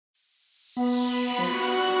I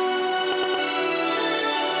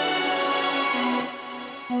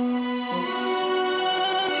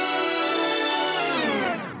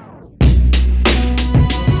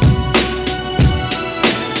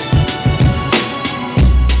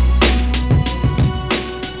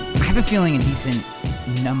have a feeling a decent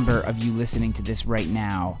number of you listening to this right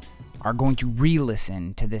now are going to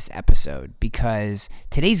re-listen to this episode because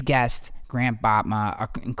today's guest, Grant Botma,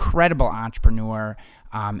 an incredible entrepreneur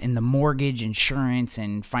in the mortgage, insurance,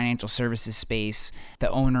 and financial services space, the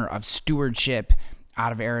owner of Stewardship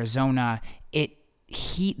out of Arizona. The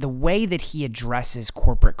way that he addresses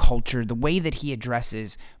corporate culture, the way that he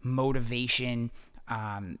addresses motivation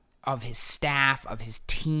of his staff, of his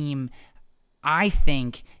team, I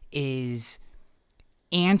think is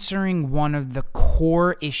answering one of the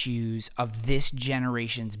core issues of this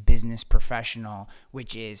generation's business professional,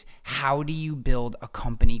 which is how do you build a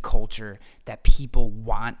company culture that people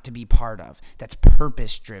want to be part of, that's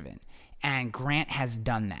purpose-driven? And Grant has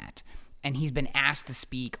done that. And he's been asked to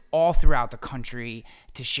speak all throughout the country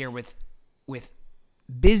to share with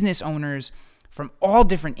business owners from all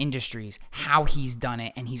different industries how he's done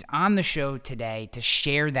it. And he's on the show today to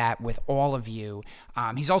share that with all of you.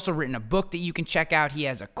 He's also written a book that you can check out. He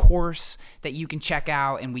has a course that you can check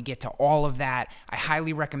out, and we get to all of that. I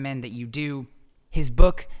highly recommend that you do. His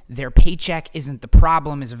book, Their Paycheck Isn't the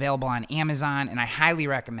Problem, is available on Amazon, and I highly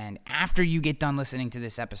recommend, after you get done listening to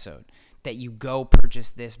this episode, that you go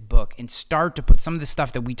purchase this book and start to put some of the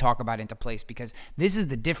stuff that we talk about into place, because this is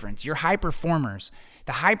the difference. Your high performers,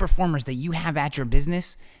 the high performers that you have at your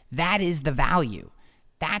business, that is the value.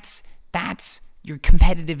 That's your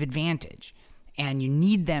competitive advantage, and you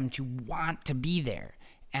need them to want to be there.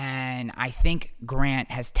 And I think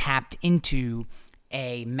Grant has tapped into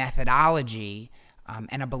a methodology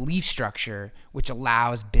and a belief structure which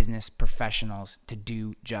allows business professionals to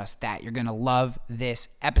do just that. You're going to love this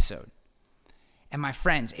episode. And my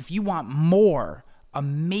friends, if you want more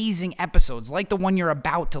amazing episodes like the one you're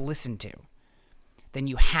about to listen to, then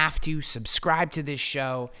you have to subscribe to this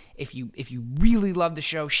show. If you really love the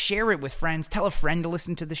show, share it with friends. Tell a friend to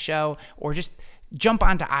listen to the show, or just jump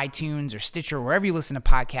onto iTunes or Stitcher, wherever you listen to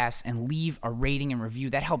podcasts, and leave a rating and review.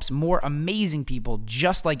 That helps more amazing people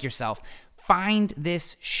just like yourself find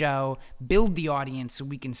this show, build the audience so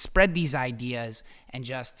we can spread these ideas and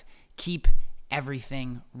just keep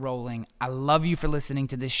everything rolling. I love you for listening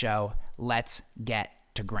to this show. Let's get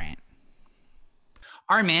to Grant.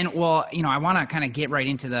 All right, man. Well, I want to kind of get right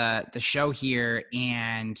into the show here.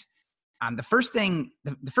 And the first thing,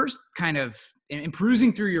 the first kind of, in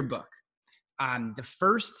perusing through your book, the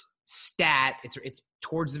first stat, it's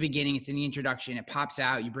towards the beginning, it's in the introduction, it pops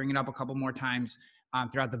out, you bring it up a couple more times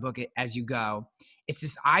throughout the book as you go. It's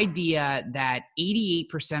this idea that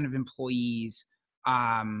 88% of employees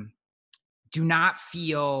do not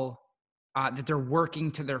feel that they're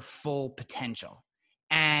working to their full potential.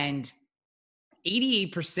 And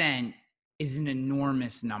 88% is an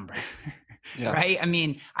enormous number, yeah. Right? I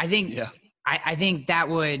mean, I think that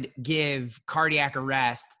would give cardiac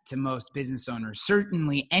arrest to most business owners,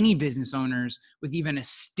 certainly any business owners with even a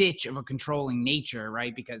stitch of a controlling nature,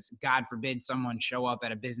 right? Because God forbid someone show up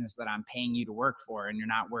at a business that I'm paying you to work for and you're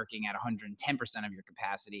not working at 110% of your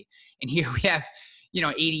capacity. And here we have,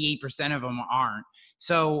 88% of them aren't.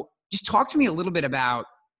 So just talk to me a little bit about,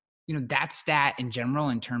 that stat in general,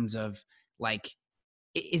 in terms of like,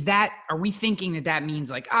 are we thinking that means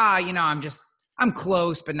like, I'm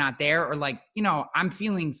close, but not there? Or like, I'm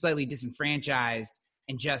feeling slightly disenfranchised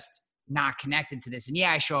and just not connected to this. And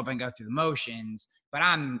yeah, I show up and go through the motions, but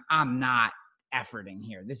I'm not efforting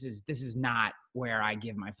here. This is not where I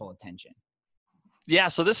give my full attention. Yeah,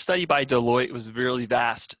 so this study by Deloitte was really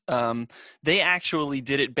vast. They actually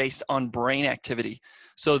did it based on brain activity.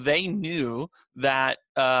 So they knew that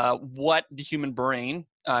what the human brain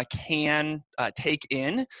can take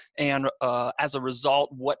in, and as a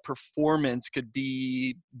result, what performance could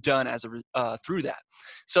be done through that.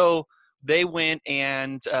 So they went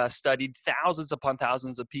and studied thousands upon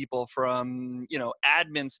thousands of people, from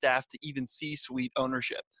admin staff to even C-suite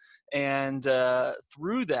ownership. And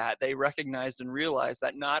through that, they recognized and realized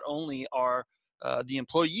that not only are the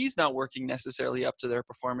employees not working necessarily up to their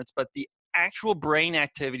performance, but the actual brain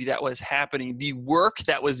activity that was happening, the work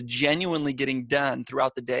that was genuinely getting done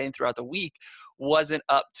throughout the day and throughout the week, wasn't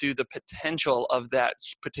up to the potential of that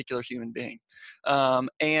particular human being.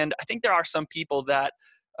 And I think there are some people that,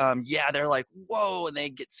 they're like, whoa, and they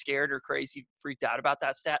get scared or crazy, freaked out about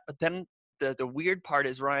that stat. But then the weird part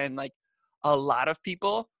is, Ryan, like a lot of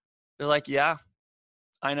people, they're like, yeah,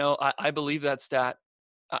 I know, I believe that stat.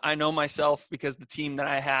 I know myself because the team that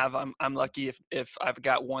I have, I'm lucky if I've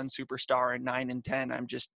got one superstar and 9 and 10, I'm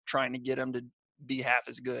just trying to get them to be half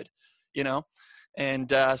as good, you know? And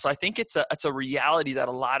so I think it's a reality that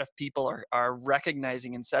a lot of people are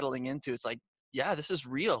recognizing and settling into. It's like, yeah, this is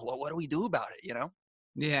real. What do we do about it, you know?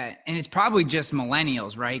 Yeah, and it's probably just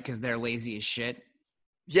millennials, right? Because they're lazy as shit.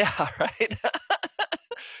 Yeah, right.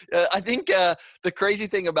 I think the crazy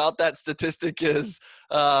thing about that statistic is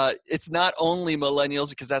it's not only millennials,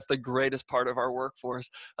 because that's the greatest part of our workforce.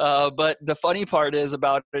 But the funny part is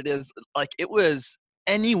about it is like it was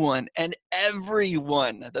anyone and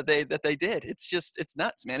everyone that they did. It's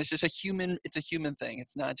nuts, man. It's just it's a human thing.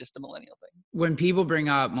 It's not just a millennial thing. When people bring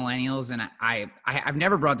up millennials, and I've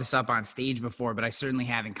never brought this up on stage before, but I certainly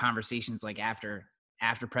have in conversations like after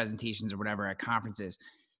presentations or whatever at conferences.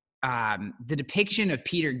 The depiction of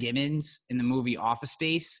Peter Gibbons in the movie Office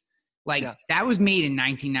Space, like that was made in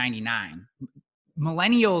 1999.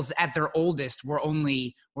 Millennials at their oldest were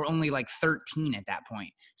only like 13 at that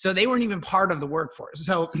point. So they weren't even part of the workforce.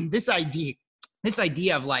 So this idea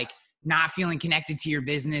of like not feeling connected to your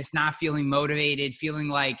business, not feeling motivated, feeling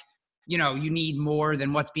like, you know, you need more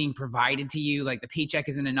than what's being provided to you, like the paycheck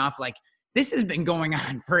isn't enough. Like this has been going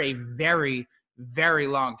on for a very, very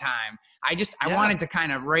long time. I wanted to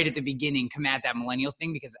kind of right at the beginning come at that millennial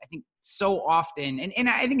thing, because I think so often, and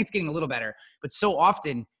I think it's getting a little better, but so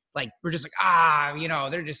often, like we're just like, you know,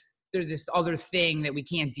 they're this other thing that we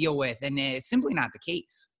can't deal with. And it's simply not the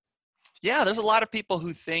case. Yeah, there's a lot of people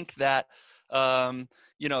who think that,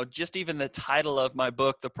 you know, just even the title of my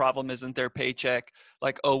book, The Problem Isn't Their Paycheck,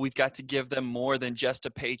 like, oh, we've got to give them more than just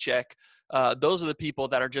a paycheck. Those are the people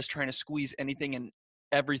that are just trying to squeeze anything and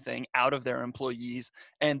everything out of their employees.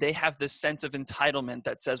 And they have this sense of entitlement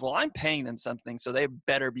that says, well, I'm paying them something, so they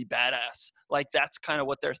better be badass. Like that's kind of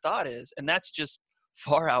what their thought is. And that's just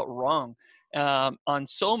far out wrong on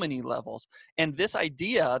so many levels. And this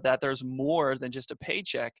idea that there's more than just a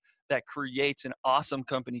paycheck that creates an awesome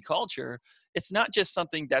company culture, it's not just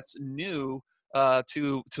something that's new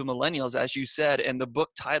to millennials, as you said. And the book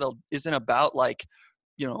title isn't about like,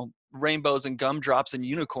 you know, rainbows and gumdrops and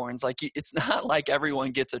unicorns. Like it's not like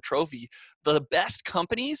everyone gets a trophy. The best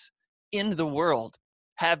companies in the world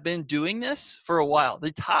have been doing this for a while.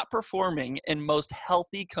 The top performing and most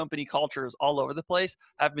healthy company cultures all over the place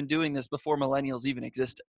have been doing this before millennials even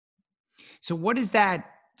existed. So what is that?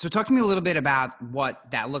 So talk to me a little bit about what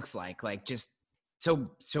that looks like. Like just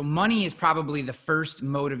so money is probably the first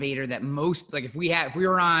motivator that most, like if we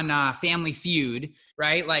were on Family Feud,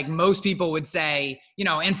 right? Like most people would say, you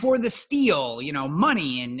know, and for the steal, you know,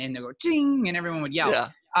 money, and they go ching, and everyone would yell. Yeah.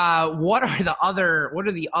 What are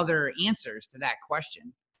the other answers to that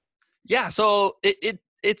question? Yeah. So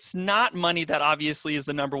it's not money that obviously is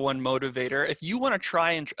the number one motivator. If you want to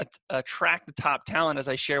try and attract the top talent, as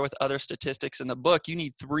I share with other statistics in the book, you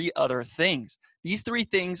need 3 other things. These 3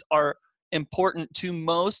 things are important to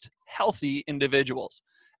most healthy individuals.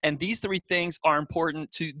 And these 3 things are important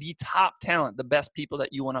to the top talent, the best people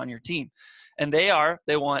that you want on your team. And they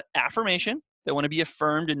want affirmation. They want to be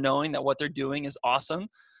affirmed in knowing that what they're doing is awesome.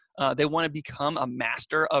 They want to become a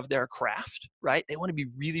master of their craft, right? They want to be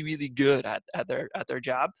really, really good at their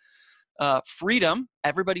job. Freedom.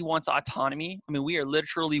 Everybody wants autonomy. I mean, we are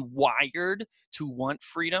literally wired to want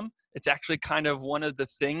freedom. It's actually kind of one of the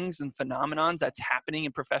things and phenomenons that's happening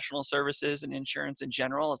in professional services and insurance in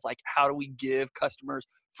general. It's like, how do we give customers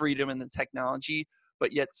freedom in the technology,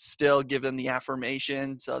 but yet still give them the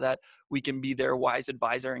affirmation so that we can be their wise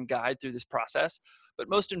advisor and guide through this process? But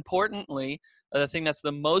most importantly, the thing that's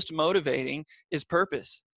the most motivating is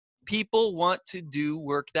purpose. People want to do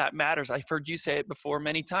work that matters. I've heard you say it before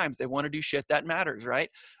many times. They want to do shit that matters, right?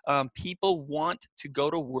 People want to go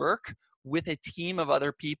to work with a team of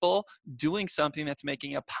other people doing something that's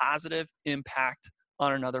making a positive impact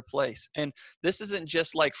on another place. And this isn't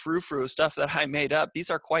just like frou-frou stuff that I made up.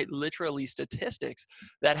 These are quite literally statistics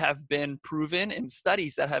that have been proven and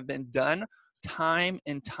studies that have been done time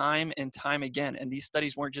and time and time again. And these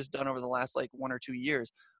studies weren't just done over the last like 1 or 2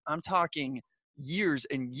 years. I'm talking years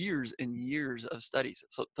and years and years of studies.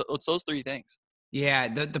 So it's those 3 things.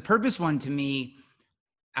 Yeah. The purpose one to me,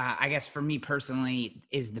 I guess for me personally,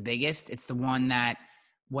 is the biggest. It's the one that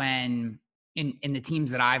when in the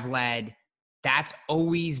teams that I've led, that's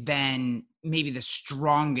always been maybe the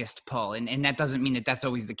strongest pull. And that doesn't mean that that's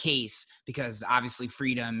always the case, because obviously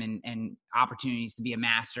freedom and opportunities to be a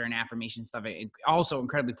master and affirmation stuff are also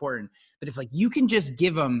incredibly important. But if like you can just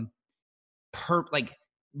give them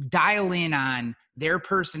dial in on their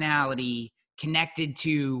personality connected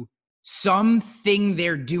to something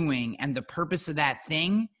they're doing and the purpose of that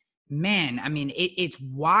thing, man, I mean, it's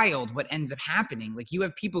wild what ends up happening. Like you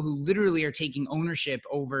have people who literally are taking ownership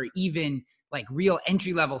over even like real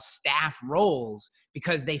entry level staff roles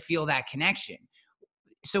because they feel that connection.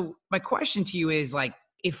 So my question to you is like,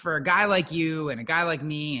 if for a guy like you and a guy like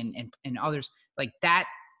me and others, like that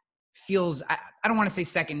feels, I don't want to say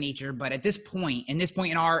second nature, but at this point, in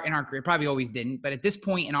our career, probably always didn't, but at this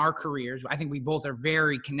point in our careers, I think we both are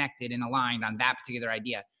very connected and aligned on that particular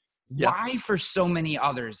idea. Yeah. Why for so many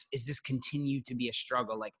others is this continue to be a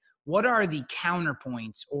struggle? Like what are the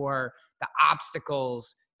counterpoints or the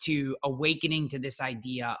obstacles to awakening to this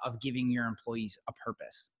idea of giving your employees a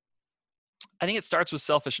purpose? I think it starts with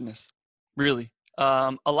selfishness, really.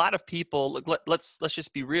 A lot of people, look, let's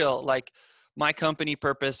just be real. Like my company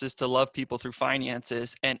purpose is to love people through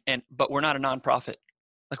finances, but we're not a nonprofit.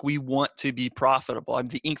 Like we want to be profitable. I'm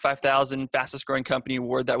the Inc. 5000 fastest growing company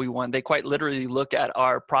award that we won. They quite literally look at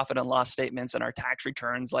our profit and loss statements and our tax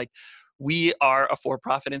returns. Like we are a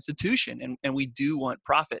for-profit institution and we do want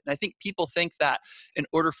profit. And I think people think that in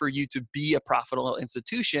order for you to be a profitable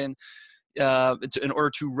institution, in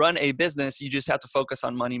order to run a business, you just have to focus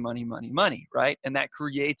on money, money, money, money, right? And that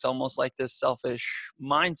creates almost like this selfish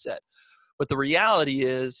mindset. But the reality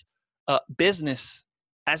is, business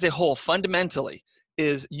as a whole, fundamentally,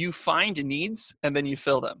 is you find needs and then you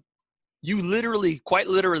fill them. You literally, quite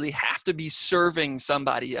literally, have to be serving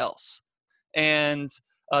somebody else. And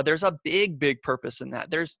there's a big purpose in that.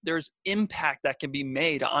 There's impact that can be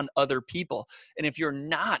made on other people. And if you're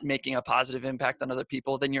not making a positive impact on other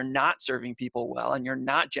people, then you're not serving people well and you're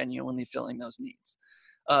not genuinely filling those needs.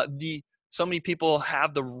 So many people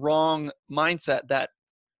have the wrong mindset that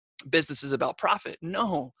business is about profit.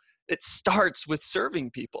 No, it starts with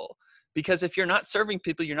serving people. Because if you're not serving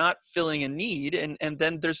people, you're not filling a need, and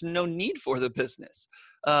then there's no need for the business.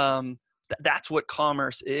 That's what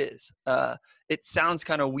commerce is. It sounds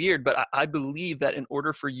kind of weird, but I believe that in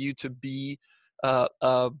order for you to be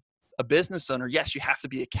a business owner, yes, you have to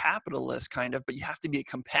be a capitalist, kind of, but you have to be a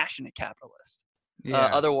compassionate capitalist. Yeah.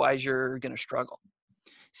 Otherwise, you're going to struggle.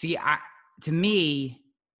 See, to me,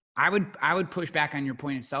 I would push back on your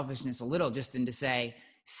point of selfishness a little, just in to say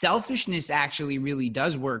selfishness actually really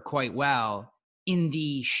does work quite well in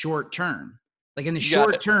the short term. Like in the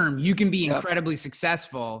short term, you can be incredibly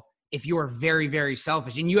successful if you are very, very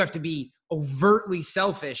selfish, and you have to be overtly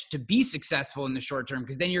selfish to be successful in the short term,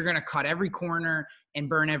 because then you're going to cut every corner and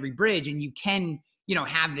burn every bridge, and you can,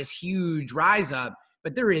 have this huge rise up,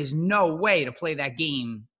 but there is no way to play that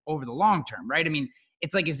game over the long term, right? I mean,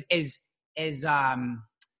 it's like as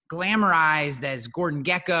glamorized as Gordon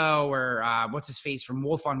Gekko or what's his face from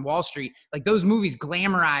Wolf on Wall Street. Like those movies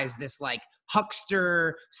glamorize this like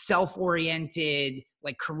huckster, self-oriented,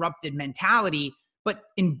 like corrupted mentality. But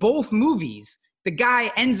in both movies, the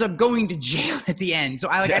guy ends up going to jail at the end. So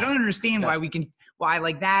I don't understand why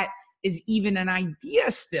like that is even an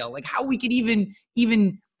idea still. Like how we could even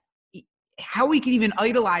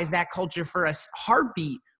idolize that culture for a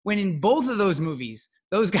heartbeat when in both of those movies,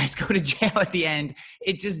 those guys go to jail at the end.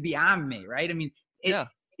 It's just beyond me, right? I mean,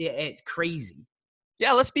 it's crazy.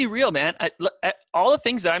 Yeah, let's be real, man. All the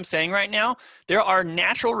things that I'm saying right now, there are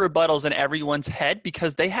natural rebuttals in everyone's head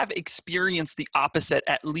because they have experienced the opposite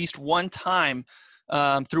at least one time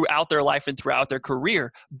throughout their life and throughout their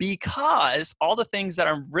career. Because all the things that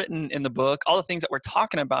are written in the book, all the things that we're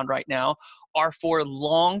talking about right now are for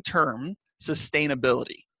long-term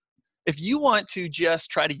sustainability. If you want to just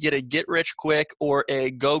try to get a get rich quick or a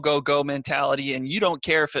go mentality and you don't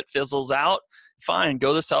care if it fizzles out, fine,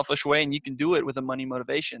 go the selfish way, and you can do it with a money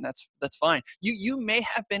motivation. That's fine. You may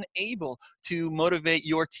have been able to motivate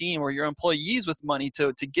your team or your employees with money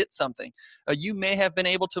to get something. You may have been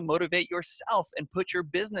able to motivate yourself and put your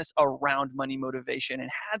business around money motivation and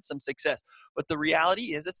had some success. But the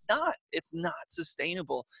reality is it's not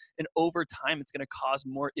sustainable. And over time, it's going to cause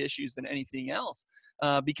more issues than anything else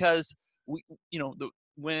because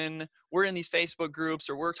when we're in these Facebook groups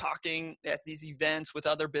or we're talking at these events with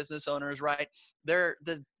other business owners, right? The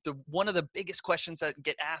one of the biggest questions that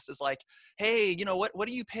get asked is like, hey, what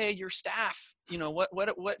do you pay your staff?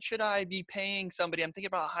 What should I be paying somebody? I'm thinking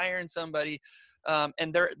about hiring somebody.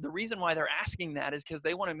 And the reason why they're asking that is because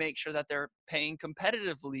they want to make sure that they're paying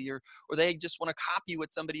competitively or they just want to copy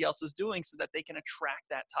what somebody else is doing so that they can attract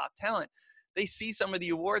that top talent. They see some of the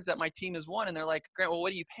awards that my team has won and they're like, Grant, well,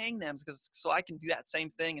 what are you paying them? So I can do that same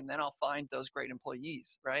thing and then I'll find those great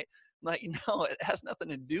employees, right? I'm like, no, it has nothing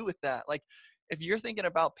to do with that. Like if you're thinking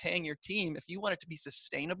about paying your team, if you want it to be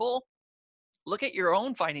sustainable, look at your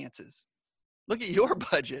own finances. Look at your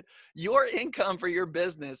budget. Your income for your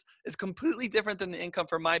business is completely different than the income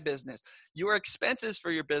for my business. Your expenses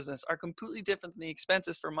for your business are completely different than the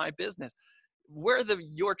expenses for my business.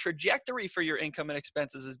 Your trajectory for your income and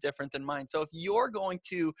expenses is different than mine. So if you're going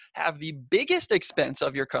to have the biggest expense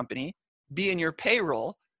of your company be in your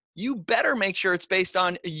payroll, you better make sure it's based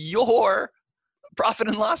on your profit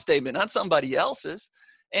and loss statement, not somebody else's.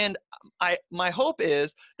 And my hope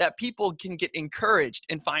is that people can get encouraged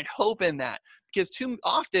and find hope in that, because too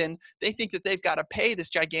often they think that they've got to pay this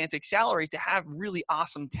gigantic salary to have really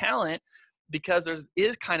awesome talent, because there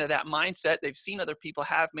is kind of that mindset. They've seen other people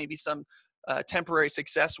have maybe some temporary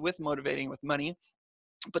success with motivating with money.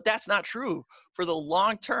 But that's not true. For the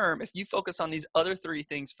long term, if you focus on these other three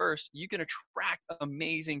things first, you can attract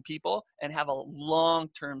amazing people and have a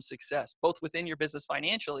long-term success, both within your business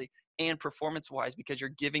financially and performance-wise, because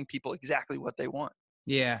you're giving people exactly what they want.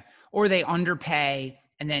 Yeah. Or they underpay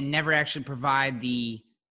and then never actually provide the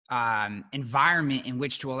environment in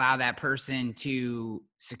which to allow that person to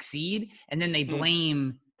succeed. And then they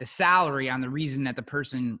blame the salary on the reason that the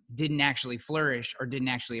person didn't actually flourish or didn't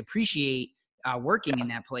actually appreciate working in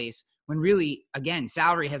that place, when really, again,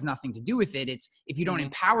 salary has nothing to do with it. It's if you don't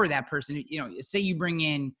empower that person, say you bring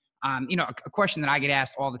in, a question that I get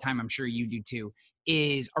asked all the time, I'm sure you do too,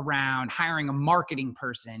 is around hiring a marketing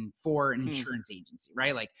person for an insurance agency,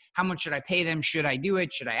 right? Like, how much should I pay them? Should I do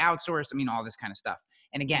it? Should I outsource? I mean, all this kind of stuff.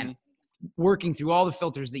 And again, working through all the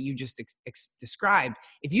filters that you just described,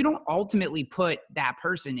 if you don't ultimately put that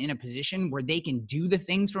person in a position where they can do the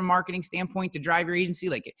things from a marketing standpoint to drive your agency,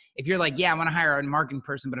 like if you're like, yeah, I want to hire a marketing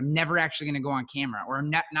person, but I'm never actually going to go on camera, or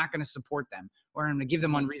I'm not going to support them, or I'm going to give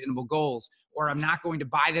them unreasonable goals, or I'm not going to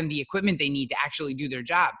buy them the equipment they need to actually do their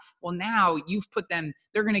job. Well, now you've put them,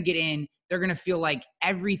 they're going to get in, they're going to feel like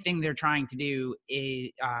everything they're trying to do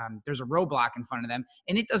is, there's a roadblock in front of them.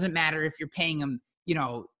 And it doesn't matter if you're paying them,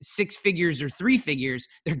 6 figures or 3 figures,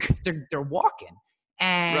 they're walking.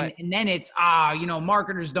 And then it's,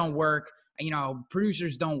 marketers don't work,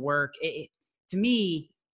 producers don't work. To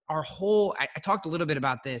me, our whole, I talked a little bit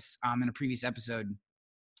about this in a previous episode,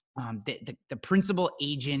 the principal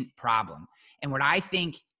agent problem. And what I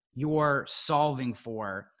think you're solving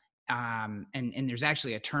for, and there's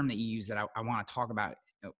actually a term that you use that I want to talk about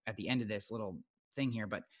at the end of this little thing here,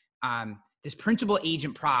 but this principal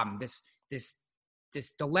agent problem,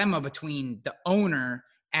 this dilemma between the owner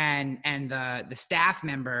and the staff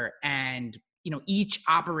member, and each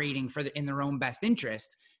operating in their own best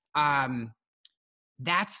interest,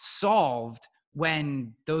 that's solved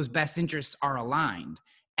when those best interests are aligned.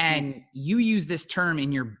 And you use this term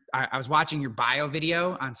in I was watching your bio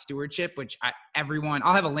video on stewardship, which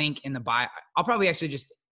I'll have a link in the bio. I'll probably actually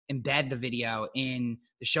just embed the video in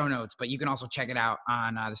the show notes, but you can also check it out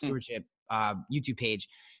on the stewardship YouTube page.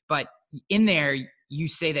 But in there, you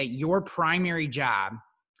say that your primary job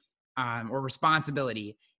or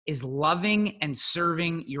responsibility is loving and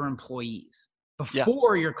serving your employees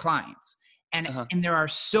before your clients. And there are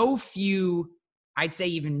so few, I'd say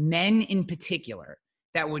even men in particular,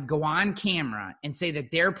 that would go on camera and say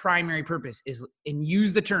that their primary purpose is, and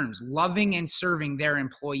use the terms, loving and serving their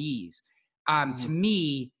employees. To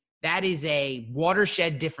me, that is a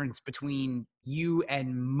watershed difference between you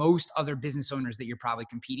and most other business owners that you're probably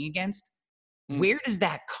competing against. Where does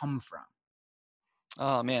that come from?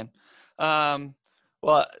 Oh, man.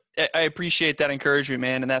 Well, I appreciate that encouragement,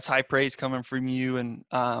 man. And that's high praise coming from you. And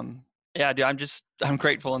yeah, dude, I'm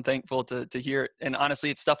grateful and thankful to hear it. And honestly,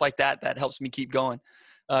 it's stuff like that helps me keep going.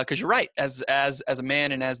 Cause you're right. As a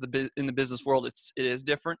man and in the business world, it is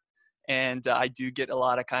different. And I do get a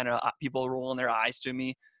lot of kind of people rolling their eyes to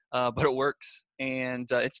me, but it works and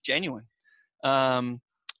it's genuine.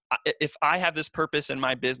 If I have this purpose in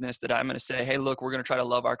my business that I'm going to say, hey, look, we're going to try to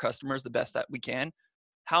love our customers the best that we can.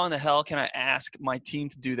 How in the hell can I ask my team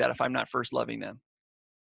to do that if I'm not first loving them?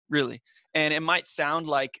 Really? And it might sound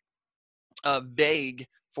like vague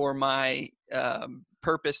for my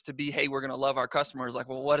purpose to be, hey, we're going to love our customers. Like,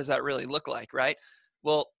 well, what does that really look like? Right?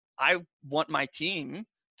 Well, I want my team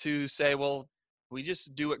to say, well, we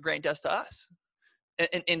just do what Grant does to us.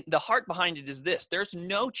 And the heart behind it is this: there's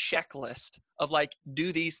no checklist of like,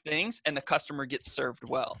 do these things and the customer gets served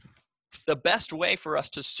well. The best way for us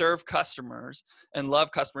to serve customers and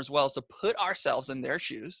love customers well is to put ourselves in their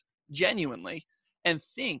shoes genuinely and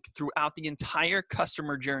think throughout the entire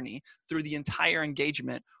customer journey, through the entire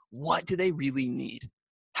engagement, what do they really need?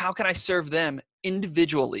 How can I serve them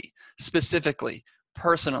individually, specifically,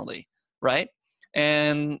 personally, right?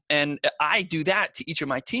 And I do that to each of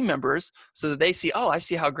my team members so that they see, oh, I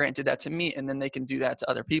see how Grant did that to me, and then they can do that to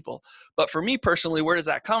other people. But for me personally, where does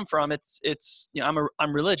that come from? It's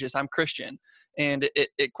I'm religious, I'm Christian, and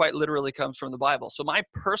it quite literally comes from the Bible. So my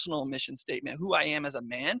personal mission statement, who I am as a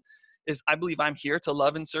man, is I believe I'm here to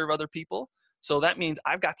love and serve other people. So that means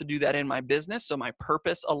I've got to do that in my business. So my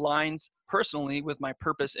purpose aligns personally with my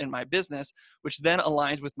purpose in my business, which then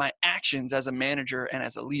aligns with my actions as a manager and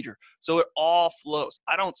as a leader. So it all flows.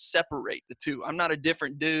 I don't separate the two. I'm not a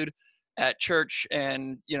different dude at church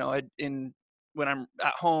and, when I'm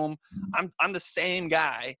at home. I'm the same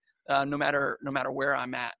guy, no matter where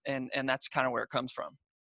I'm at. And that's kind of where it comes from.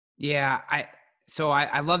 Yeah.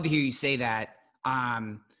 I love to hear you say that.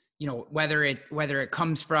 Whether it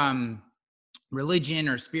comes from religion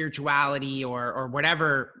or spirituality or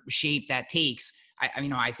whatever shape that takes,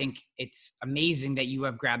 I think it's amazing that you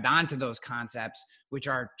have grabbed onto those concepts, which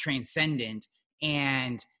are transcendent,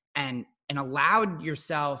 and allowed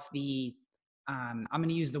yourself the I'm going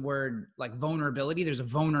to use the word like vulnerability. There's a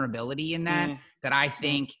vulnerability in that that I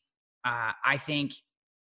think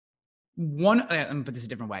one. Let me put this a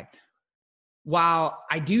different way. While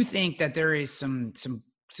I do think that there is some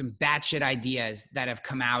batshit ideas that have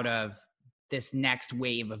come out of this next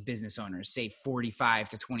wave of business owners, say 45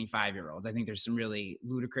 to 25-year-olds. I think there's some really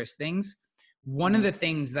ludicrous things. One of the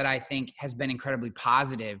things that I think has been incredibly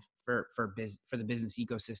positive for the business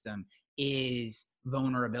ecosystem is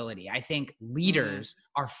vulnerability. I think leaders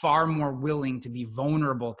are far more willing to be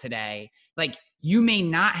vulnerable today. Like, you may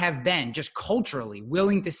not have been just culturally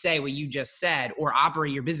willing to say what you just said or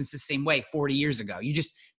operate your business the same way 40 years ago. You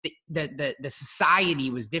just, the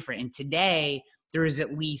society was different. And today there is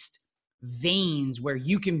at least veins where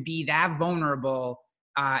you can be that vulnerable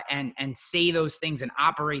and say those things and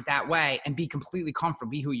operate that way and be completely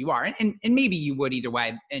comfortable, be who you are. And maybe you would either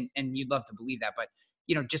way, and you'd love to believe that, but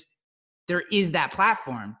just there is that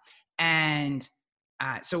platform. And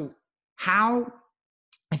so how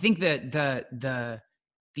I think the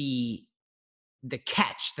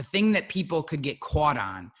catch, the thing that people could get caught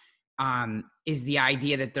on is the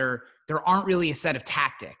idea that there aren't really a set of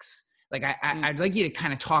tactics. Like I'd like you to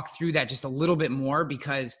kind of talk through that just a little bit more,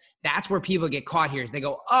 because that's where people get caught here is they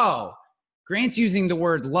go, oh, Grant's using the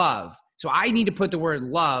word love, so I need to put the word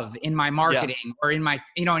love in my marketing or in my,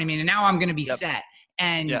 you know what I mean? And now I'm going to be set.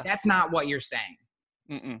 And that's not what you're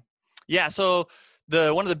saying. Yeah. So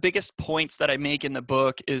one of the biggest points that I make in the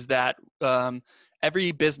book is that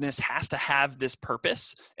every business has to have this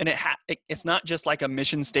purpose, and it's not just like a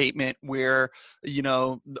mission statement where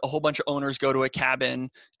a whole bunch of owners go to a cabin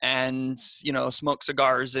and smoke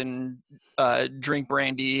cigars and drink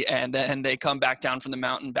brandy, and then they come back down from the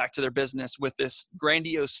mountain back to their business with this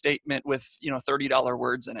grandiose statement with $30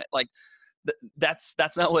 words in it. Like that's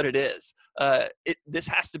not what it is. This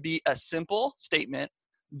has to be a simple statement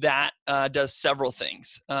that does several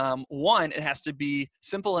things. One, it has to be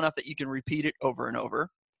simple enough that you can repeat it over and over.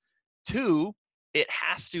 Two, it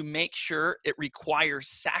has to make sure it requires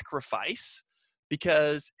sacrifice,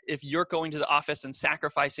 because if you're going to the office and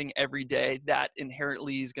sacrificing every day, that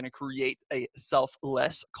inherently is going to create a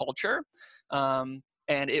selfless culture, and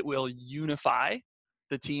it will unify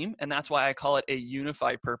the team. And that's why I call it a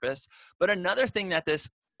unified purpose. But another thing that this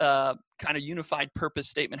kind of unified purpose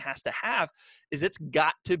statement has to have is it's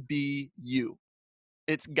got to be you.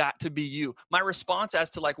 It's got to be you. My response as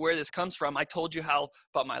to like where this comes from, I told you how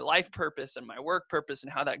about my life purpose and my work purpose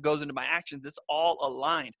and how that goes into my actions. It's all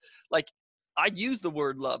aligned. Like, I use the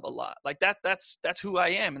word love a lot. Like that's who I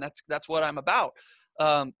am, and that's what I'm about.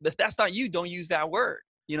 If that's not you, don't use that word.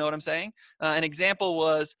 You know what I'm saying? An example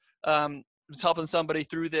was I was helping somebody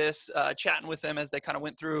through this, chatting with them as they kind of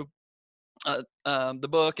went through the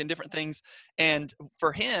book and different things. And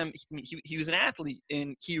for him, he was an athlete,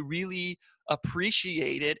 and he really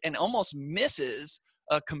appreciated and almost misses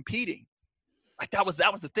competing. Like that was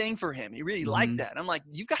the thing for him. He really liked that. And I'm like,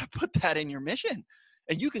 you've got to put that in your mission,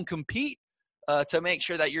 and you can compete to make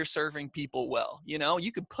sure that you're serving people well.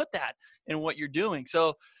 You can put that in what you're doing.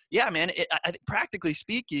 So yeah, man, I think practically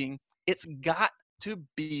speaking, it's got to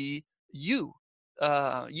be you.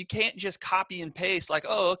 You can't just copy and paste like,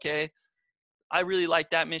 oh, okay, I really like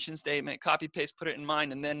that mission statement, copy paste, put it in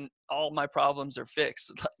mine, and then all my problems are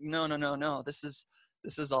fixed. No. This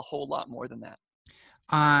is a whole lot more than that.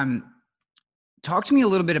 Talk to me a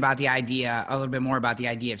little bit more about the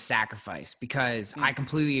idea of sacrifice, because I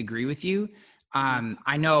completely agree with you.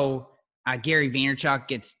 I know Gary Vaynerchuk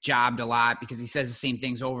gets jobbed a lot because he says the same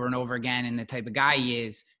things over and over again, and the type of guy he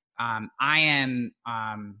is. I am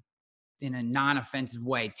a non-offensive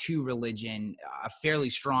way to religion, a fairly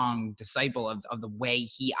strong disciple of the way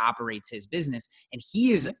he operates his business. And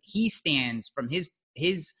he stands from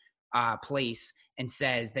his place and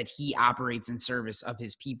says that he operates in service of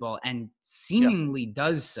his people and seemingly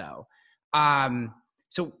does so.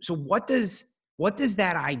 So what does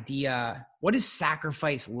that idea, what does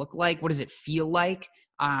sacrifice look like? What does it feel like?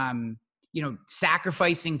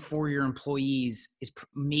 Sacrificing for your employees is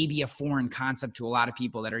maybe a foreign concept to a lot of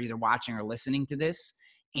people that are either watching or listening to this.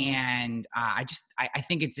 And I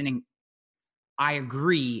think I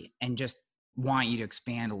agree, and just want you to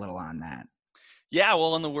expand a little on that. Yeah,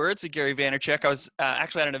 well, in the words of Gary Vaynerchuk, I was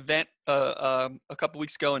actually at an event a couple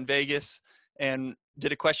weeks ago in Vegas and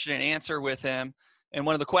did a question and answer with him. And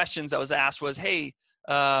one of the questions that was asked was, hey,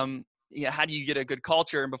 how do you get a good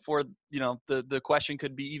culture? And before, the question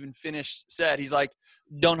could be even finished, he's like,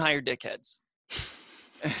 don't hire dickheads.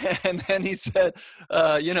 And then he said,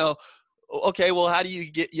 okay, well, how do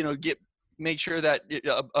you make sure that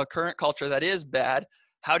a current culture that is bad,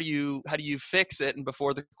 how do you fix it? And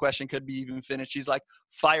before the question could be even finished, he's like,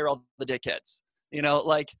 fire all the dickheads.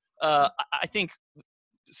 I think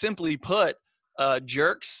simply put,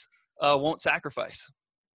 jerks won't sacrifice.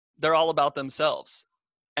 They're all about themselves,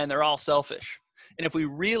 and they're all selfish. And if we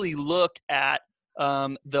really look at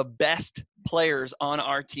the best players on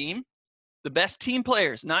our team, the best team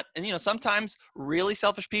players, sometimes really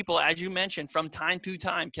selfish people, as you mentioned, from time to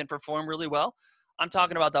time can perform really well. I'm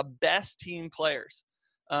talking about the best team players.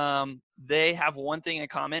 They have one thing in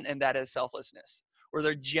common, and that is selflessness, where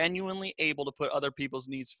they're genuinely able to put other people's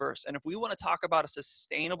needs first. And if we want to talk about a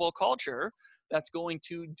sustainable culture that's going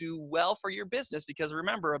to do well for your business, because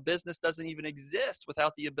remember, a business doesn't even exist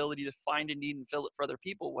without the ability to find a need and fill it for other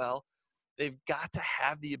people. Well, they've got to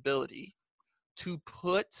have the ability to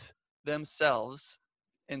put themselves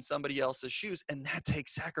in somebody else's shoes, and that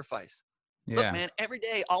takes sacrifice. Yeah. Look, man, every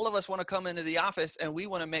day, all of us want to come into the office and we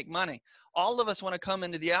want to make money. All of us want to come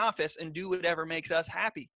into the office and do whatever makes us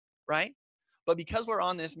happy, right? But because we're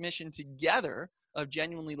on this mission together of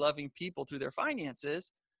genuinely loving people through their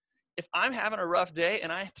finances, if I'm having a rough day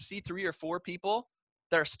and I see 3 or 4 people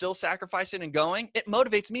that are still sacrificing and going, it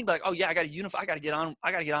motivates me to be like, oh yeah, I got to unify. I got to get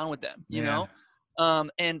on with them, you know?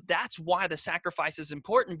 And that's why the sacrifice is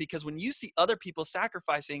important, because when you see other people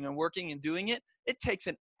sacrificing and working and doing it, it takes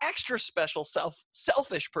an extra special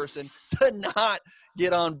selfish person to not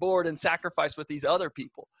get on board and sacrifice with these other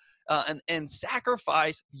people. And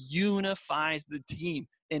sacrifice unifies the team,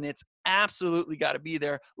 and it's absolutely got to be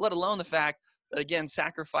there, let alone the fact that, again,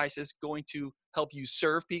 sacrifice is going to help you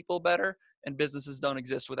serve people better, and businesses don't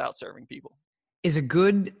exist without serving people. Is a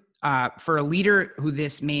good, for a leader who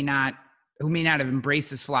may not have embraced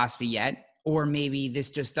this philosophy yet, or maybe this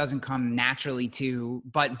just doesn't come naturally to,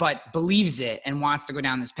 but believes it and wants to go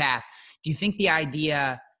down this path. Do you think the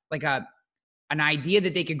idea, like an idea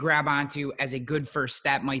that they could grab onto as a good first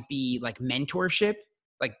step might be like mentorship,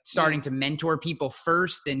 like starting to mentor people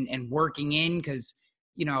first and working in? Because,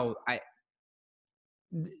 the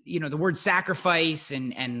word sacrifice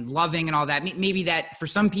and loving and all that, maybe that for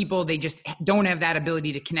some people, they just don't have that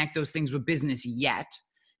ability to connect those things with business yet.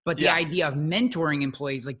 But the idea of mentoring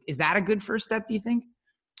employees, like, is that a good first step, do you think?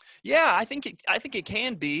 Yeah, I think it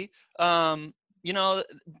can be.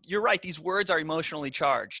 You're right. These words are emotionally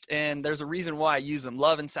charged, and there's a reason why I use them.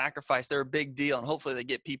 Love and sacrifice, they're a big deal, and hopefully they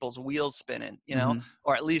get people's wheels spinning,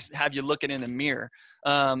 or at least have you looking in the mirror.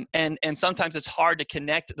 And sometimes it's hard to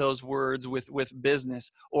connect those words with business,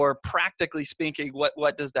 or practically speaking,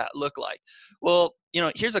 what does that look like? Well,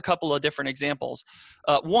 here's a couple of different examples.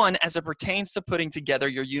 One, as it pertains to putting together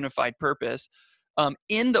your unified purpose,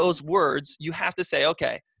 in those words, you have to say,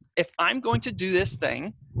 okay, if I'm going to do this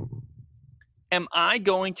thing, am I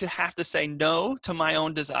going to have to say no to my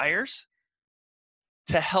own desires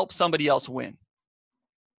to help somebody else win?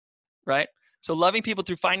 Right? So loving people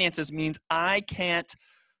through finances means I can't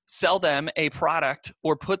sell them a product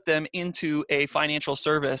or put them into a financial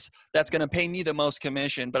service that's going to pay me the most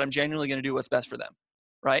commission, but I'm genuinely going to do what's best for them.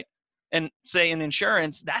 Right? And say in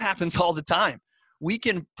insurance, that happens all the time. We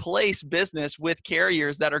can place business with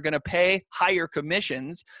carriers that are going to pay higher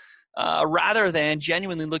commissions rather than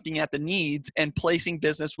genuinely looking at the needs and placing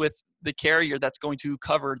business with the carrier that's going to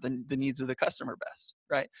cover the needs of the customer best,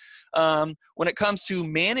 right? When it comes to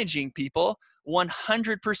managing people,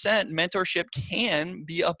 100% mentorship can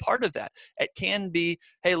be a part of that. It can be,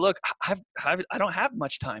 hey, look, I don't have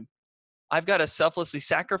much time. I've got to selflessly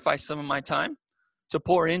sacrifice some of my time to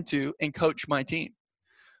pour into and coach my team.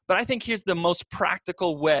 But I think here's the most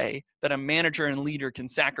practical way that a manager and leader can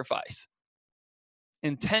sacrifice.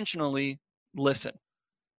 Intentionally listen.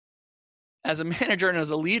 as a manager and as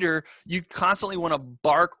a leader, you constantly want to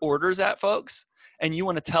bark orders at folks and you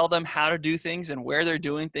want to tell them how to do things and where they're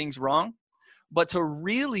doing things wrong. But to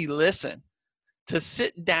really listen, to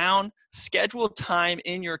sit down, schedule time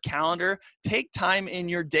in your calendar, take time in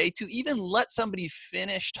your day to even let somebody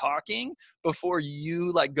finish talking before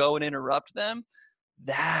you like go and interrupt them,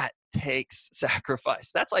 that takes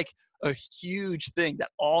sacrifice. That's like a huge thing that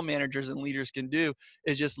all managers and leaders can do,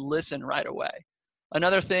 is just listen right away.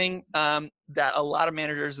 Another thing that a lot of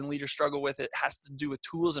managers and leaders struggle with, it has to do with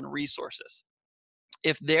tools and resources.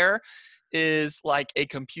 If there is like a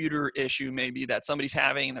computer issue maybe that somebody's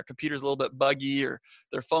having and their computer's a little bit buggy, or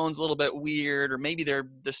their phone's a little bit weird, or maybe their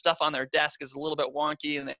stuff on their desk is a little bit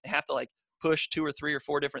wonky and they have to like push 2 or 3 or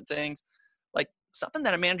 4 different things, like something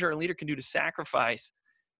that a manager and leader can do to sacrifice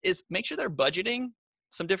is make sure they're budgeting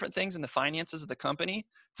some different things in the finances of the company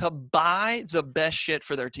to buy the best shit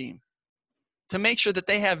for their team, to make sure that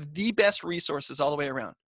they have the best resources all the way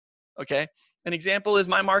around. Okay. An example is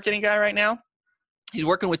my marketing guy right now. He's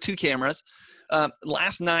working with 2 cameras.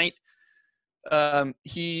 Last night,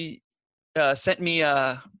 he sent me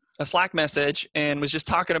a Slack message and was just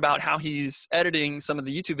talking about how he's editing some of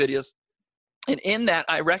the YouTube videos. And in that,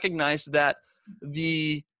 I recognized that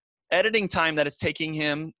the editing time that it's taking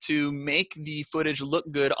him to make the footage look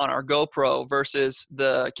good on our GoPro versus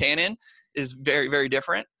the Canon is very, very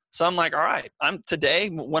different. So I'm like, all right, today,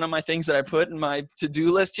 one of my things that I put in my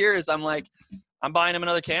to-do list here is I'm buying him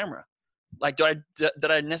another camera. Like, did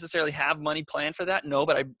I necessarily have money planned for that? No,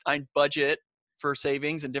 but I budget for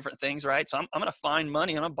savings and different things, right? So I'm going to find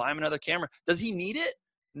money. I'm going to buy him another camera. Does he need it?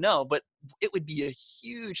 No, but it would be a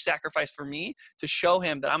huge sacrifice for me to show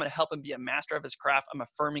him that I'm going to help him be a master of his craft. I'm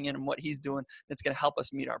affirming in him what he's doing. It's going to help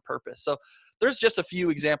us meet our purpose. So there's just a few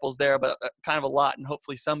examples there, but kind of a lot. And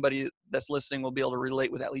hopefully somebody that's listening will be able to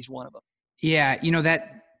relate with at least one of them. Yeah. You know,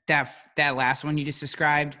 that last one you just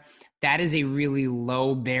described, that is a really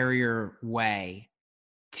low barrier way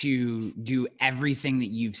to do everything that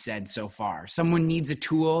you've said so far. Someone needs a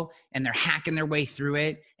tool and they're hacking their way through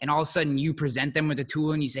it. And all of a sudden you present them with a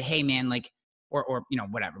tool and you say, hey man, like, or, you know,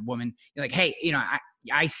 whatever, woman, you're like, hey, you know,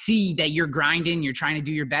 I see that you're grinding, you're trying to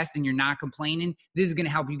do your best and you're not complaining. This is going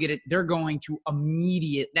to help you get it. They're going to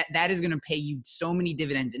that is going to pay you so many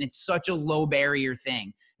dividends. And it's such a low barrier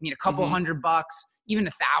thing. I mean, a couple $100, even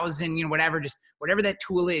 1,000, you know, whatever that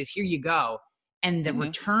tool is, here you go. And the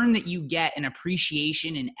return that you get in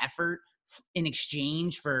appreciation and effort in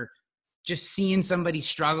exchange for just seeing somebody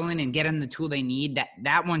struggling and getting the tool they need,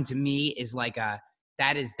 that one to me is like and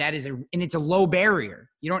it's a low barrier.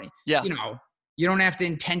 You don't have to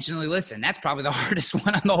intentionally listen. That's probably the hardest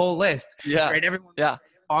one on the whole list. Yeah. Right. Everyone talk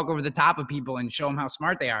over the top of people and show them how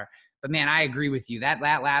smart they are. But man, I agree with you. That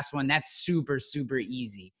last one, that's super, super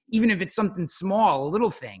easy. Even if it's something small, a little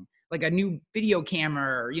thing, like a new video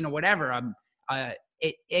camera or, you know, whatever,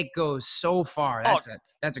 it goes so far.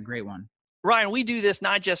 That's a great one. Ryan, we do this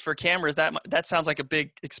not just for cameras. That sounds like a big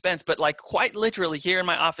expense, but like quite literally here in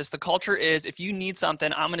my office, the culture is if you need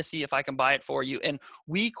something, I'm going to see if I can buy it for you. And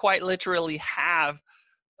we quite literally have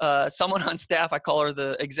someone on staff, I call her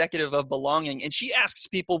the executive of belonging, and she asks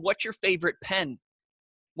people, what's your favorite pen?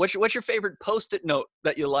 What's your favorite Post-it note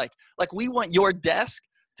that you like? Like, we want your desk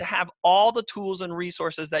to have all the tools and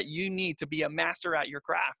resources that you need to be a master at your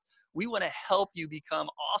craft. We want to help you become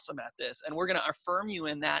awesome at this. And we're going to affirm you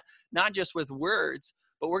in that, not just with words,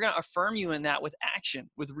 but we're going to affirm you in that with action,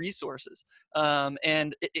 with resources.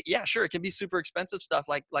 Yeah, sure, it can be super expensive stuff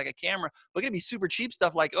like a camera, but it can be super cheap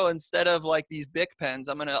stuff like, oh, instead of like these Bic pens,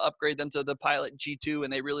 I'm going to upgrade them to the Pilot G2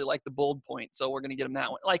 and they really like the bold point. So we're going to get them that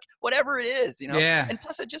one. Like, whatever it is, you know? Yeah. And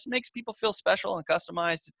plus it just makes people feel special and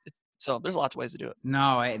customized. So there's lots of ways to do it.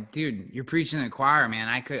 No, dude, you're preaching to the choir, man.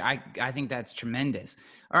 I think that's tremendous.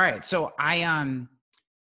 All right. So I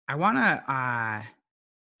want to,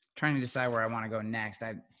 trying to decide where I want to go next.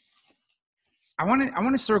 I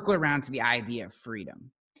want to circle around to the idea of freedom.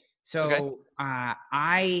 So okay.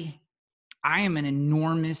 I am an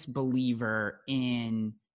enormous believer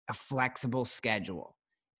in a flexible schedule,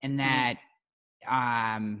 and that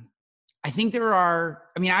I think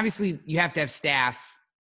obviously you have to have staff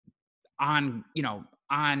on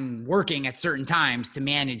working at certain times to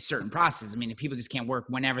manage certain processes. I mean, people just can't work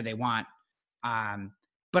whenever they want.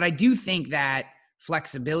 But I do think that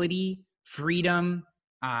flexibility, freedom,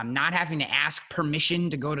 not having to ask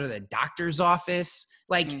permission to go to the doctor's office,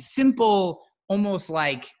 simple,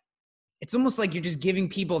 it's almost like you're just giving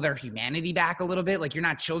people their humanity back a little bit. Like, you're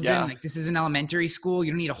not children. Yeah. Like, this is an elementary school.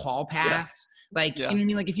 You don't need a hall pass. Yeah. You know what I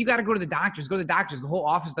mean? Like, if you got to go to the doctors, go to the doctors. The whole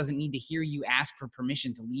office doesn't need to hear you ask for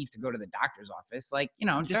permission to leave to go to the doctor's office. Like, you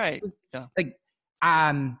know, just right. Yeah.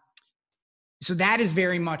 So that is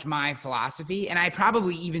very much my philosophy. And I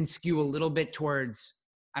probably even skew a little bit towards,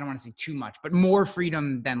 I don't want to say too much, but more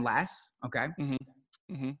freedom than less. Okay. Mm-hmm.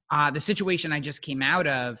 Mm-hmm. The situation I just came out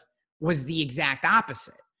of was the exact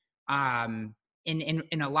opposite. In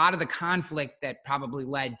a lot of the conflict that probably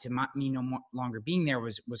led to me no longer being there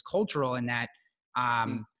was cultural, in that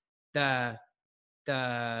the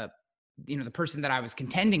the person that I was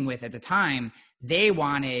contending with at the time, they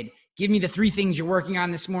wanted, give me the 3 things you're working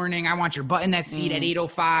on this morning. I want your butt in that seat at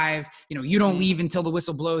 8:05. You don't leave until the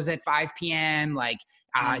whistle blows at 5 p.m. Like,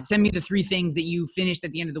 send me the 3 things that you finished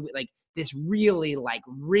at the end of the week. Like, this really like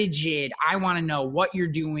rigid, I want to know what you're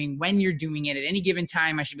doing, when you're doing it. At any given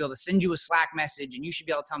time, I should be able to send you a Slack message and you should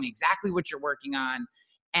be able to tell me exactly what you're working on.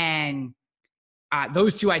 And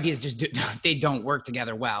those 2 ideas just they don't work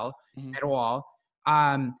together well at all.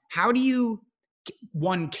 How do you,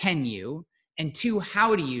 1, can you, and 2,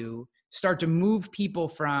 how do you start to move people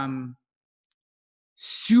from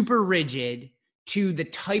super rigid to the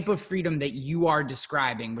type of freedom that you are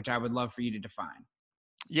describing, which I would love for you to define?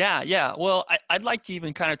 Yeah. Well, I'd like to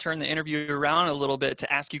even kind of turn the interview around a little bit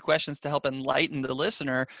to ask you questions to help enlighten the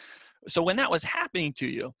listener. So when that was happening to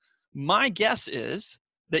you, my guess is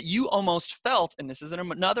that you almost felt, and this is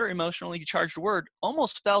another emotionally charged word,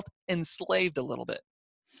 almost felt enslaved a little bit,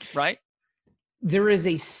 right? There is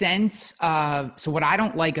a sense of, so what I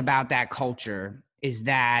don't like about that culture is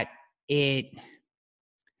that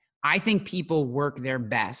I think people work their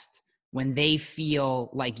best when they feel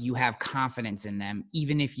like you have confidence in them,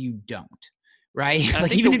 even if you don't, right? And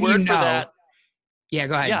like, even if you know. Yeah,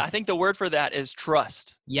 go ahead. Yeah, I think the word for that is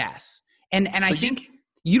trust. Yes. And so I think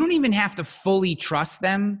you don't even have to fully trust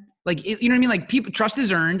them. Like, you know what I mean? Like, people, trust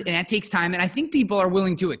is earned and that takes time. And I think people are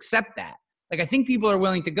willing to accept that. Like, I think people are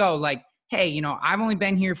willing to go like, hey, I've only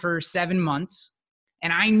been here for 7 months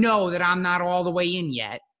and I know that I'm not all the way in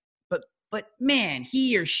yet, but man,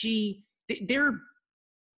 he or she,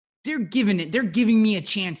 they're giving me a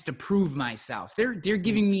chance to prove myself. They're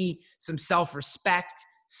giving me some self-respect,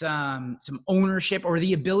 some ownership, or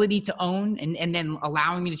the ability to own, and then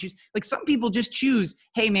allowing me to choose. Like, some people just choose,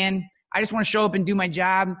 hey man, I just want to show up and do my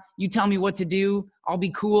job. You tell me what to do. I'll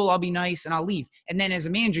be cool. I'll be nice and I'll leave. And then as a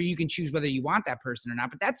manager, you can choose whether you want that person or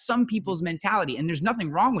not, but that's some people's mentality. And there's nothing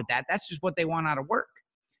wrong with that. That's just what they want out of work.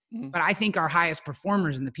 But I think our highest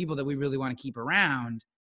performers and the people that we really want to keep around,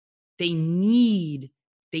 they need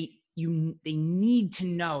to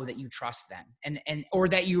know that you trust them, and or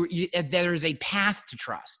that there's a path to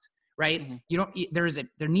trust, right?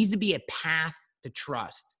 There needs to be a path to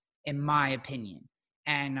trust, in my opinion.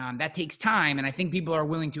 And that takes time. And I think people are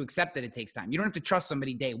willing to accept that it takes time. You don't have to trust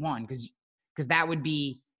somebody day one, because that would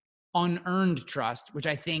be unearned trust, which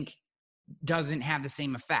I think doesn't have the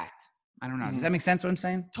same effect. I don't know. Does that make sense what I'm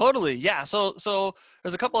saying? Totally. Yeah. So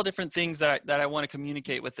there's a couple of different things that I want to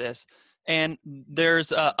communicate with this. And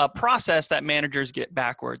there's a process that managers get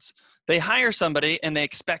backwards. They hire somebody and they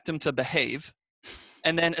expect them to behave.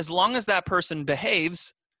 And then as long as that person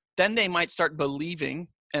behaves, then they might start believing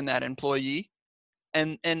in that employee.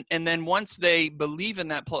 And then once they believe in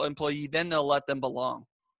that employee, then they'll let them belong.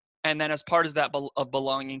 And then as part of that of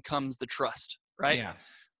belonging comes the trust, right? Yeah.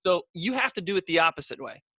 So you have to do it the opposite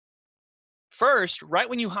way. First, right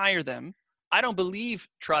when you hire them, I don't believe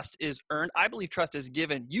trust is earned. I believe trust is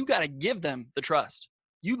given. You got to give them the trust.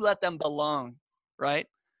 You let them belong, right?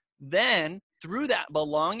 Then through that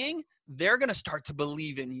belonging, they're going to start to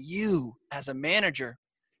believe in you as a manager.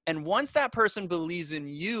 And once that person believes in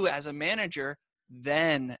you as a manager,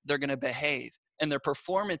 then they're going to behave and their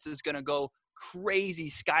performance is going to go crazy,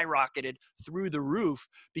 skyrocketed through the roof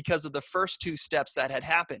because of the first 2 steps that had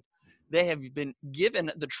happened. They have been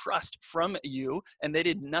given the trust from you and they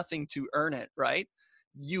did nothing to earn it, right?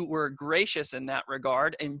 You were gracious in that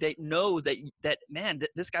regard and they know that man,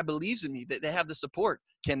 this guy believes in me, that they have the support.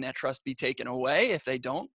 Can that trust be taken away if they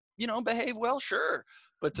don't, behave well? Sure.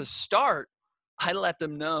 But to start, I let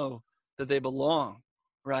them know that they belong,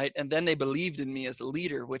 right? And then they believed in me as a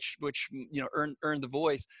leader, which earned the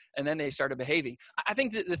voice, and then they started behaving. I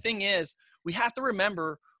think that the thing is, we have to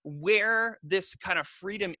remember where this kind of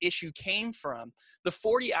freedom issue came from. The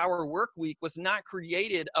 40-hour work week was not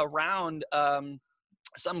created around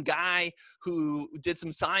some guy who did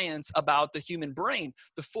some science about the human brain.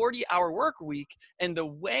 The 40-hour work week and the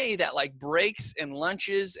way that like breaks and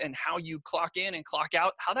lunches and how you clock in and clock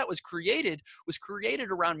out, how that was created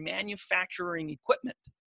around manufacturing equipment.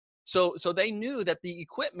 So they knew that the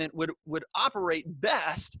equipment would operate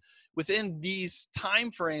best within these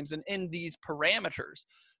time frames and in these parameters.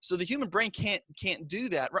 So the human brain can't do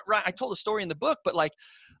that. Right? I told a story in the book, but like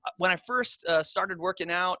when I first started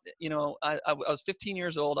working out, I was 15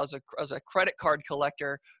 years old. I was a credit card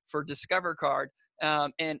collector for Discover Card,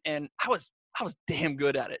 and I was damn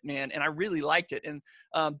good at it, man, and I really liked it. And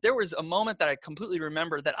there was a moment that I completely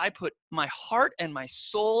remember that I put my heart and my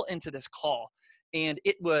soul into this call, and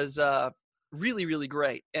it was really, really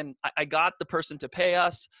great. And I got the person to pay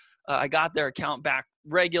us. I got their account back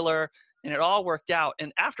regular, and it all worked out.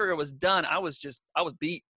 And after it was done, I was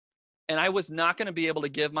beat, and I was not going to be able to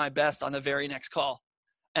give my best on the very next call.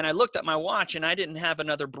 And I looked at my watch, and I didn't have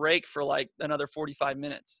another break for like another 45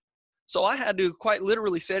 minutes. So I had to quite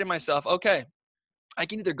literally say to myself, okay, I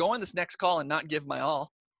can either go on this next call and not give my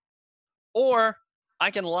all, or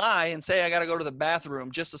I can lie and say I got to go to the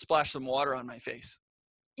bathroom just to splash some water on my face.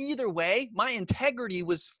 Either way, my integrity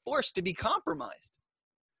was forced to be compromised.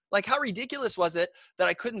 Like, how ridiculous was it that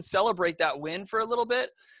I couldn't celebrate that win for a little bit,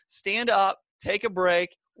 stand up, take a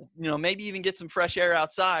break, maybe even get some fresh air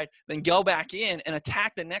outside, then go back in and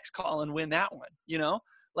attack the next call and win that one,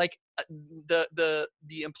 Like the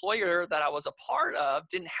employer that I was a part of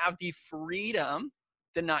didn't have the freedom,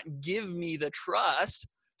 did not give me the trust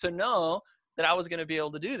to know that I was going to be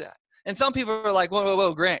able to do that. And some people are like,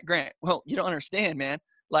 whoa, Grant, well, you don't understand, man.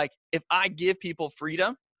 Like, if I give people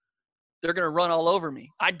freedom, they're going to run all over me.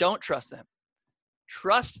 I don't trust them.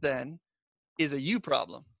 Trust, then, is a you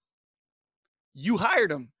problem. You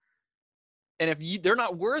hired them. And if they're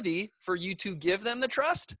not worthy for you to give them the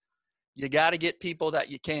trust, you got to get people that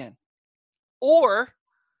you can. Or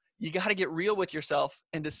you got to get real with yourself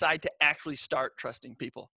and decide to actually start trusting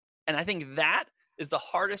people. And I think that is the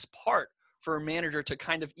hardest part for a manager to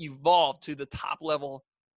kind of evolve to the top level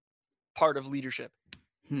part of leadership.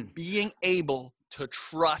 Being able to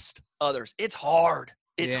trust others. It's hard.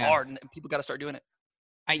 It's hard, and people got to start doing it.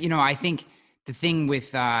 I think the thing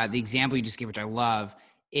with the example you just gave, which I love,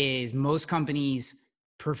 is most companies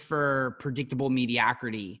prefer predictable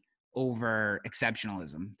mediocrity over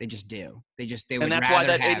exceptionalism. They just do. They would, and that's why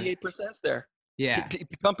that 88%'s there. Yeah.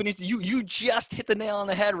 Companies, you just hit the nail on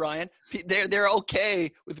the head, Ryan. They're okay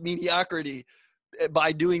with mediocrity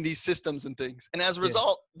by doing these systems and things. And as a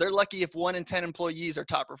result, they're lucky if 1 in 10 employees are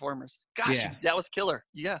top performers. Gosh, that was killer.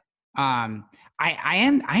 Yeah. I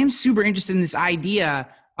am super interested in this idea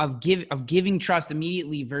of giving trust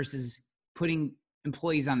immediately versus putting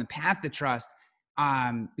employees on the path to trust.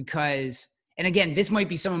 Because, and again, this might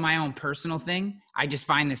be some of my own personal thing. I just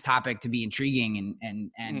find this topic to be intriguing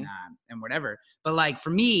and whatever. But like for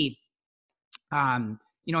me, I'll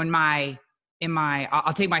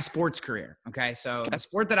take my sports career. Okay. So the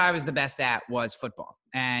sport that I was the best at was football.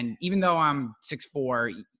 And even though I'm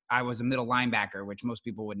 6'4", I was a middle linebacker, which most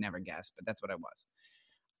people would never guess, but that's what I was.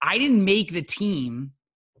 I didn't make the team,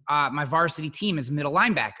 my varsity team, as a middle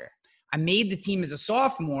linebacker. I made the team as a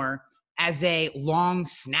sophomore as a long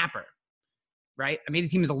snapper, right? I made the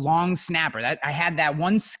team as a long snapper. That I had that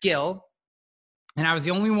one skill, and I was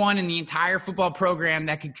the only one in the entire football program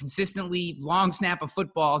that could consistently long snap a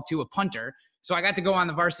football to a punter. So I got to go on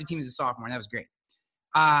the varsity team as a sophomore, and that was great.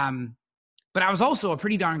 But I was also a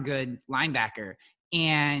pretty darn good linebacker.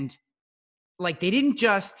 And like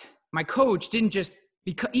my coach didn't just,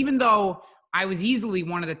 because even though I was easily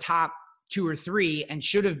one of the top 2 or 3 and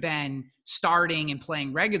should have been starting and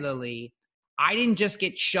playing regularly, I didn't just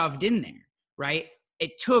get shoved in there, right?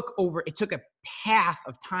 It took a path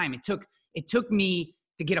of time. It took me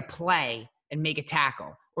to get a play and make a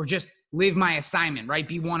tackle, or just live my assignment, right?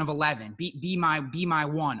 Be 1 of 11, be my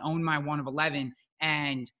one, own my 1 of 11.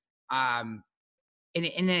 And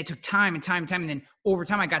then it took time and time and time. And then over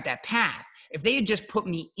time, I got that path. If they had just put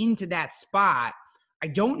me into that spot, I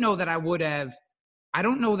don't know that I would have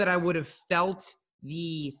felt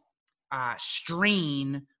the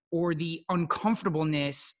strain or the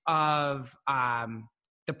uncomfortableness of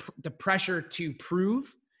the pressure to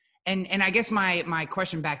prove. And I guess my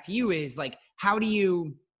question back to you is like, how do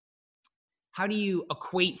you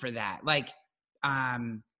equate for that? Like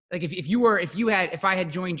if I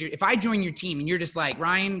joined your team and you're just like,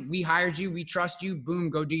 Ryan, we hired you, we trust you, boom,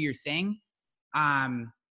 go do your thing.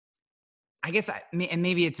 I guess and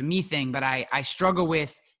maybe it's a me thing, but I struggle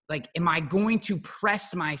with, like, am I going to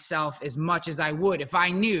press myself as much as I would if I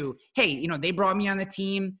knew, hey, they brought me on the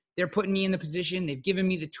team, they're putting me in the position, they've given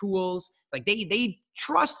me the tools, like they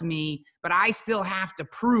trust me, but I still have to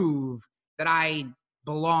prove that I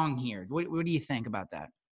belong here. What do you think about that?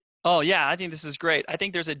 Oh, yeah, I think this is great. I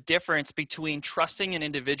think there's a difference between trusting an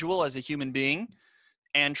individual as a human being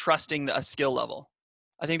and trusting a skill level.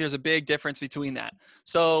 I think there's a big difference between that.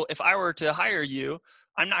 So if I were to hire you,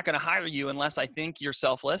 I'm not going to hire you unless I think you're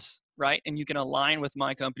selfless, right? And you can align with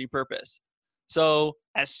my company purpose. So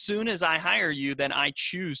as soon as I hire you, then I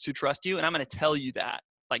choose to trust you. And I'm going to tell you that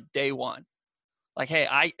like day one. Like,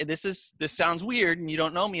 hey, this sounds weird and you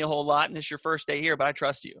don't know me a whole lot and it's your first day here, but I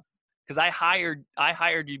trust you because I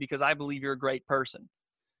hired you because I believe you're a great person.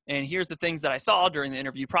 And here's the things that I saw during the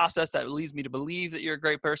interview process that leads me to believe that you're a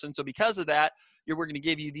great person. So because of that, we're going to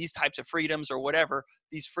give you these types of freedoms or whatever,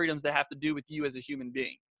 these freedoms that have to do with you as a human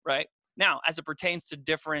being, right? Now, as it pertains to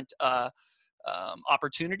different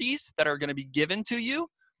opportunities that are going to be given to you,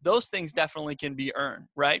 those things definitely can be earned,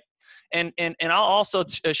 right? And I'll also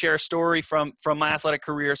share a story from my athletic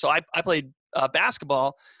career. So I played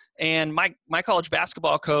basketball, and my college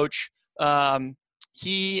basketball coach,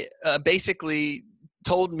 he basically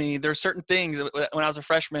told me there's certain things when I was a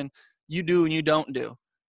freshman you do and you don't do.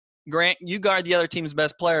 Grant, you guard the other team's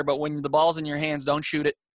best player, but when the ball's in your hands, don't shoot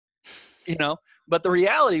it. But the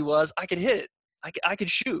reality was I could hit it. I could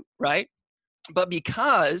shoot, right? But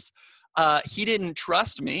because he didn't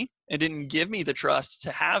trust me and didn't give me the trust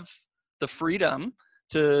to have the freedom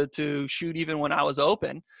to shoot even when I was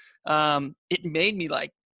open, it made me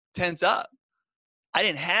like tense up. I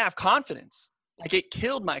didn't have confidence. Like it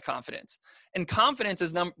killed my confidence. And confidence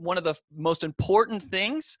is one of the most important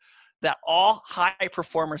things that all high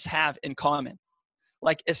performers have in common.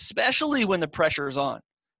 Like especially when the pressure is on,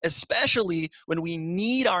 especially when we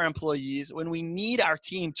need our employees, when we need our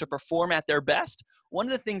team to perform at their best, one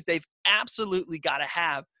of the things they've absolutely got to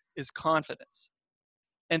have is confidence.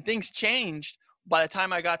 And things changed by the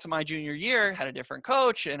time I got to my junior year, had a different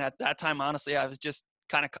coach. And at that time, honestly, I was just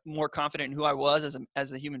kind of more confident in who I was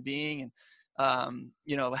as a human being and,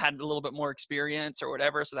 had a little bit more experience or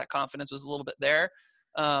whatever. So that confidence was a little bit there.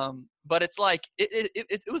 But it's like,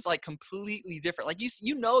 it was like completely different. Like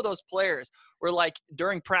those players where like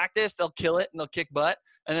during practice, they'll kill it and they'll kick butt.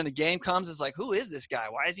 And then the game comes, it's like, who is this guy?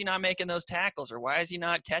 Why is he not making those tackles? Or why is he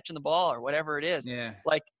not catching the ball or whatever it is? Yeah.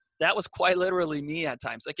 Like that was quite literally me at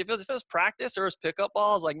times. Like if it was practice or it was pickup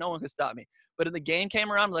balls, like no one could stop me. But in the game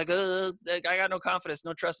came around, like, I got no confidence.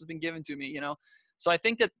 No trust has been given to me, So I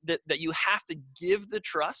think that you have to give the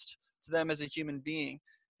trust to them as a human being,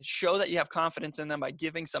 show that you have confidence in them by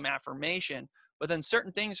giving some affirmation. But then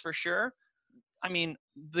certain things for sure. I mean,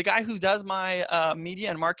 the guy who does my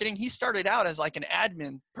media and marketing, he started out as like an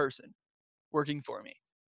admin person working for me.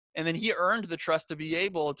 And then he earned the trust to be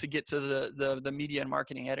able to get to the media and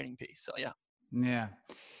marketing editing piece. So, yeah. Yeah.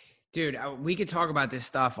 Dude, we could talk about this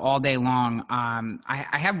stuff all day long.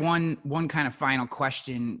 I have one kind of final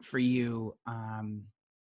question for you.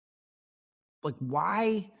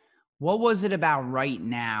 What was it about right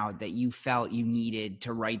now that you felt you needed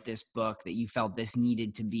to write this book, that you felt this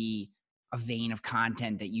needed to be a vein of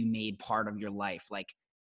content that you made part of your life? Like,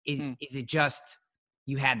 is it just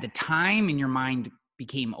you had the time and your mind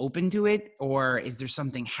became open to it? Or is there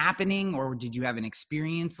something happening, or did you have an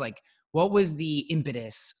experience? Like, what was the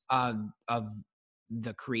impetus of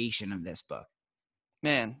the creation of this book?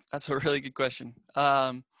 Man, that's a really good question.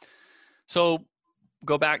 So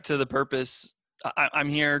go back to the purpose. I'm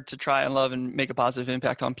here to try and love and make a positive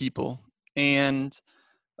impact on people. And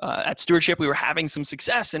at Stewardship, we were having some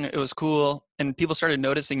success and it was cool. And people started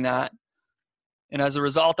noticing that. And as a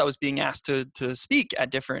result, I was being asked to speak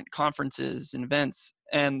at different conferences and events.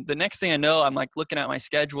 And the next thing I know, I'm like looking at my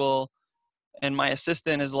schedule and my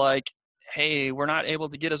assistant is like, hey, we're not able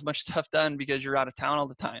to get as much stuff done because you're out of town all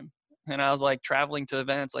the time. And I was like traveling to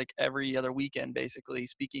events like every other weekend, basically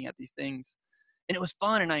speaking at these things. And it was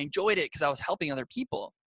fun and I enjoyed it because I was helping other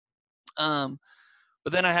people. But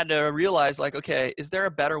then I had to realize like, okay, is there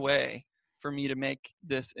a better way for me to make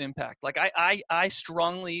this impact? Like I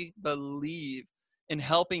strongly believe in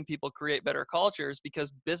helping people create better cultures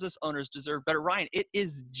because business owners deserve better. Ryan, it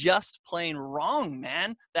is just plain wrong,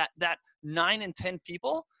 man, that 9 in 10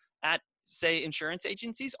 people at, say, insurance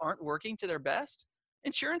agencies aren't working to their best.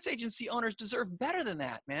 Insurance agency owners deserve better than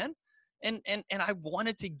that, man. And I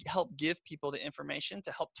wanted to help give people the information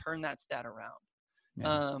to help turn that stat around.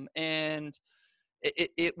 Yeah. And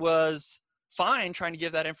it was fine trying to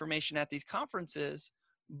give that information at these conferences,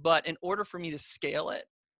 but in order for me to scale it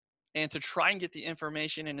and to try and get the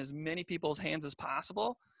information in as many people's hands as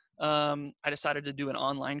possible, I decided to do an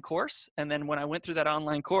online course. And then when I went through that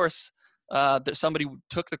online course, somebody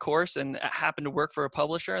took the course and happened to work for a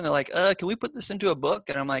publisher. And they're like, can we put this into a book?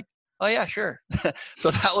 And I'm like, oh yeah, sure.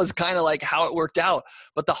 So that was kind of like how it worked out.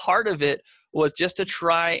 But the heart of it was just to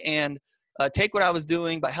try and take what I was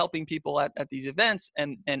doing by helping people at these events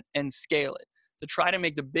and scale it, to try to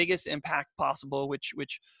make the biggest impact possible, which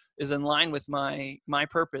is in line with my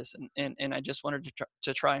purpose. And I just wanted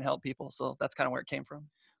to try and help people. So that's kind of where it came from.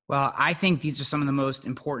 Well, I think these are some of the most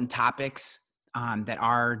important topics that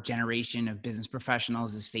our generation of business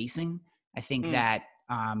professionals is facing. I think that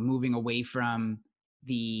moving away from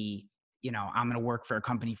the, I'm going to work for a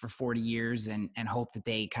company for 40 years and hope that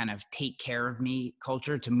they kind of take care of me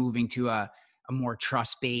culture to moving to a more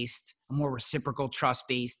trust-based, a more reciprocal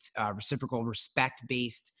trust-based, reciprocal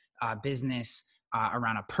respect-based business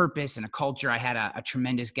around a purpose and a culture. I had a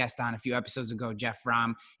tremendous guest on a few episodes ago, Jeff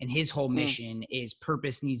Fromm, and his whole mission is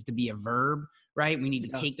purpose needs to be a verb, right? We need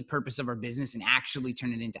to take the purpose of our business and actually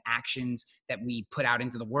turn it into actions that we put out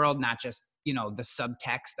into the world, not just, the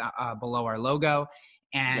subtext below our logo.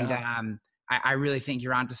 And I really think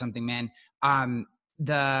you're onto something, man.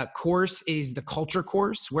 The course is the Culture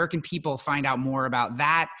Course. Where can people find out more about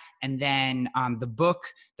that? And then the book,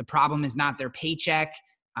 The Problem Is Not Their Paycheck.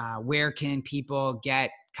 Where can people get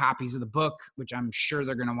copies of the book, which I'm sure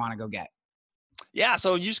they're going to want to go get? Yeah,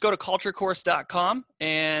 so you just go to culturecourse.com,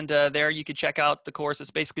 and there you can check out the course. It's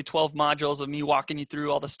basically 12 modules of me walking you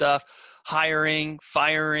through all the stuff: hiring,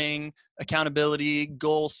 firing, accountability,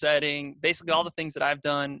 goal setting, basically all the things that I've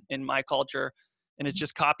done in my culture. And it's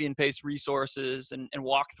just copy and paste resources and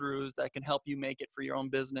walkthroughs that can help you make it for your own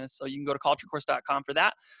business. So you can go to culturecourse.com for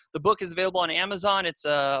that. The book is available on Amazon. It's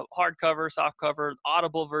a hardcover, softcover,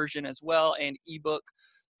 Audible version as well, and ebook.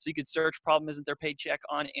 So you could search Problem Isn't Their Paycheck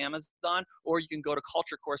on Amazon, or you can go to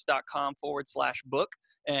culturecourse.com/book,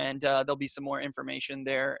 and there'll be some more information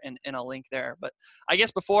there and a link there. But I guess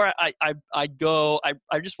before I go, I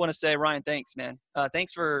just want to say, Ryan, thanks, man.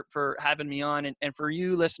 Thanks for having me on. And for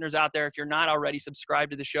you listeners out there, if you're not already subscribed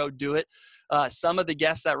to the show, do it. Some of the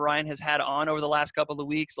guests that Ryan has had on over the last couple of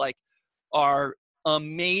weeks, are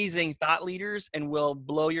amazing thought leaders and will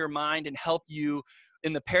blow your mind and help you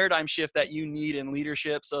in the paradigm shift that you need in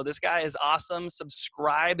leadership. So this guy is awesome.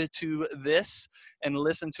 Subscribe to this and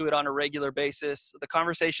listen to it on a regular basis. The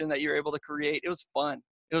conversation that you're able to create, it was fun.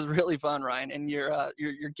 It was really fun, Ryan. And you're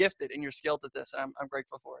gifted and you're skilled at this. I'm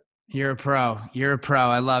grateful for it. You're a pro. You're a pro.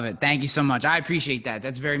 I love it. Thank you so much. I appreciate that.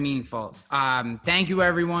 That's very meaningful. Thank you,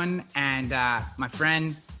 everyone. And my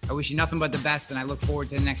friend, I wish you nothing but the best. And I look forward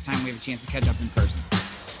to the next time we have a chance to catch up in person.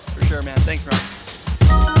 For sure, man. Thanks, Ryan.